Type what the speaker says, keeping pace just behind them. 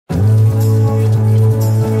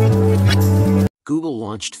Google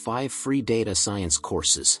launched 5 free data science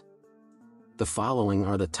courses. The following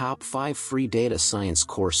are the top 5 free data science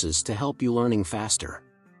courses to help you learning faster.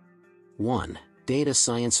 1. Data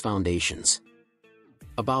Science Foundations.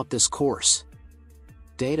 About this course.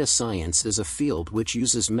 Data science is a field which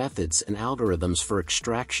uses methods and algorithms for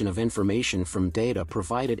extraction of information from data,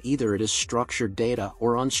 provided either it is structured data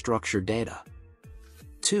or unstructured data.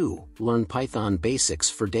 2. Learn Python Basics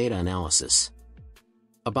for Data Analysis.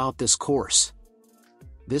 About this course.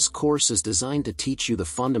 This course is designed to teach you the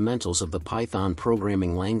fundamentals of the Python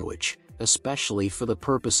programming language, especially for the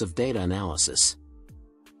purpose of data analysis.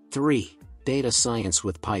 3. Data Science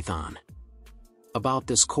with Python. About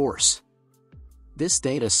this course. This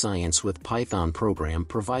Data Science with Python program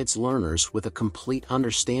provides learners with a complete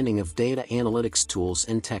understanding of data analytics tools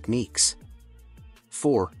and techniques.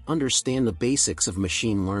 4. Understand the basics of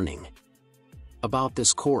machine learning. About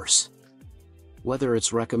this course. Whether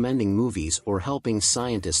it's recommending movies or helping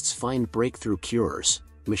scientists find breakthrough cures,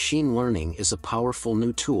 machine learning is a powerful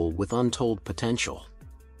new tool with untold potential.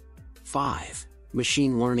 5.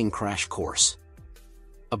 Machine Learning Crash Course.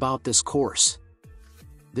 About this course.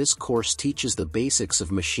 This course teaches the basics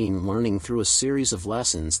of machine learning through a series of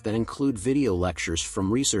lessons that include video lectures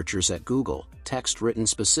from researchers at Google, text written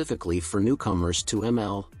specifically for newcomers to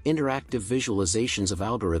ML, interactive visualizations of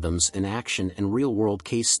algorithms in action, and real-world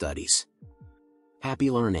case studies.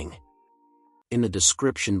 Happy learning! In the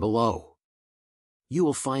description below, you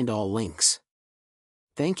will find all links.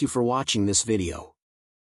 Thank you for watching this video.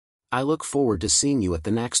 I look forward to seeing you at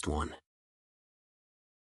the next one.